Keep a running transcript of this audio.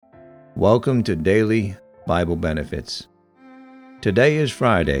Welcome to Daily Bible Benefits. Today is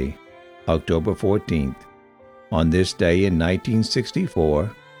Friday, October 14th. On this day in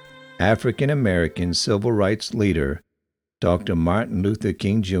 1964, African-American civil rights leader Dr. Martin Luther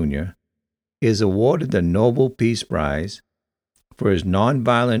King Jr. is awarded the Nobel Peace Prize for his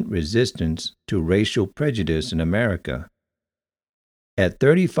nonviolent resistance to racial prejudice in America. At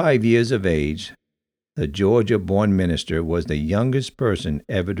 35 years of age, the Georgia-born minister was the youngest person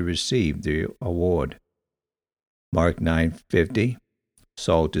ever to receive the award. Mark 9:50,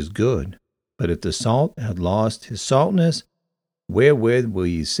 salt is good, but if the salt hath lost his saltness, wherewith will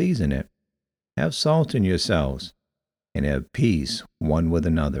ye season it? Have salt in yourselves, and have peace one with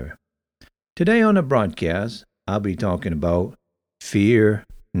another. Today on the broadcast, I'll be talking about fear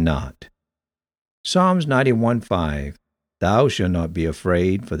not. Psalms 91:5, Thou shalt not be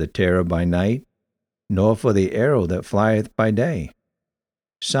afraid for the terror by night, nor for the arrow that flieth by day.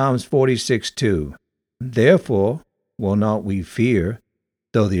 Psalms 46:2, Therefore will not we fear,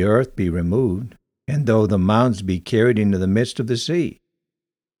 though the earth be removed, and though the mountains be carried into the midst of the sea.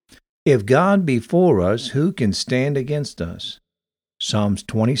 If God be for us, who can stand against us? Psalms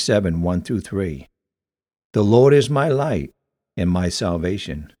 27:1-3. The Lord is my light and my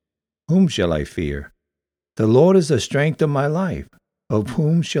salvation. Whom shall I fear? The Lord is the strength of my life. Of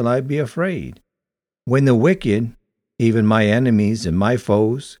whom shall I be afraid? When the wicked, even my enemies and my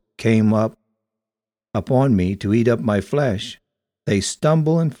foes, came up upon me to eat up my flesh, they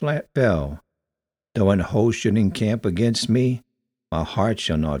stumbled and fell. Though an host should encamp against me, my heart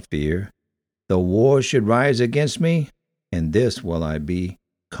shall not fear. Though war should rise against me, in this will I be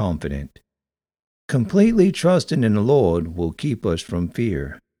confident. Completely trusting in the Lord will keep us from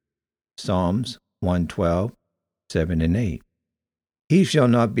fear. Psalms 112:7-8. He shall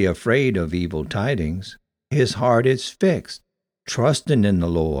not be afraid of evil tidings. His heart is fixed, trusting in the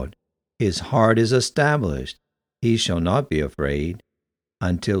Lord. His heart is established. He shall not be afraid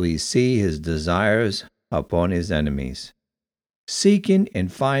until he see his desires upon his enemies. Seeking and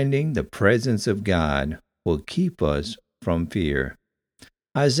finding the presence of God will keep us from fear.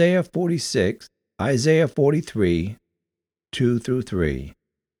 Isaiah 43, 2-3.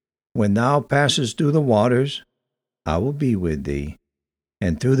 When thou passest through the waters, I will be with thee.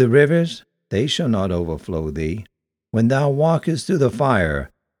 And through the rivers, they shall not overflow thee. When thou walkest through the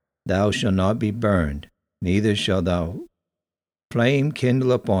fire, thou shalt not be burned, neither shall thou flame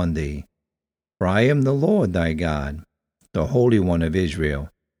kindle upon thee. For I am the Lord thy God, the Holy One of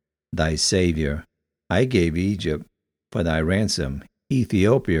Israel, thy Saviour. I gave Egypt for thy ransom,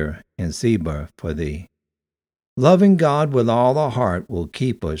 Ethiopia and Seba for thee. Loving God with all our heart will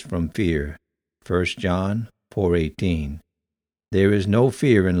keep us from fear. 1 John 4:18. There is no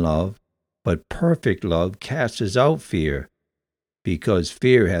fear in love, but perfect love casteth out fear, because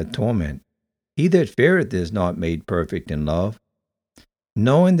fear hath torment. He that feareth is not made perfect in love.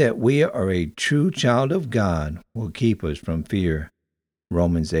 Knowing that we are a true child of God will keep us from fear.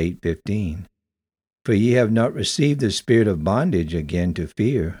 Romans 8:15. For ye have not received the spirit of bondage again to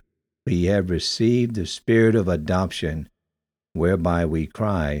fear, but ye have received the spirit of adoption, whereby we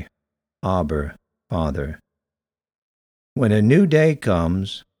cry, Abba, Father. When a new day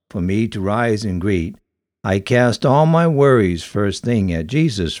comes for me to rise and greet, I cast all my worries first thing at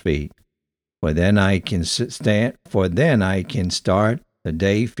Jesus' feet. For then I can start the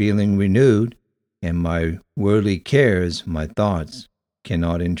day feeling renewed, and my worldly cares, my thoughts,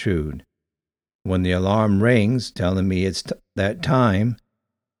 cannot intrude. When the alarm rings, telling me it's that time,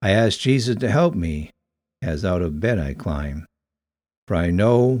 I ask Jesus to help me as out of bed I climb. For I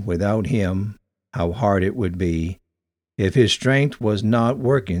know without him how hard it would be if his strength was not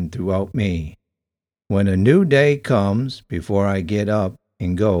working throughout me. When a new day comes, before I get up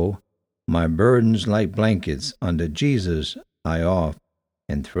and go, my burdens like blankets under Jesus I off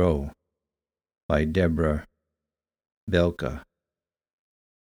and throw. By Deborah Belka.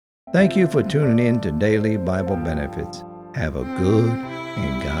 Thank you for tuning in to Daily Bible Benefits. Have a good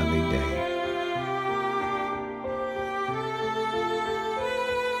and godly day.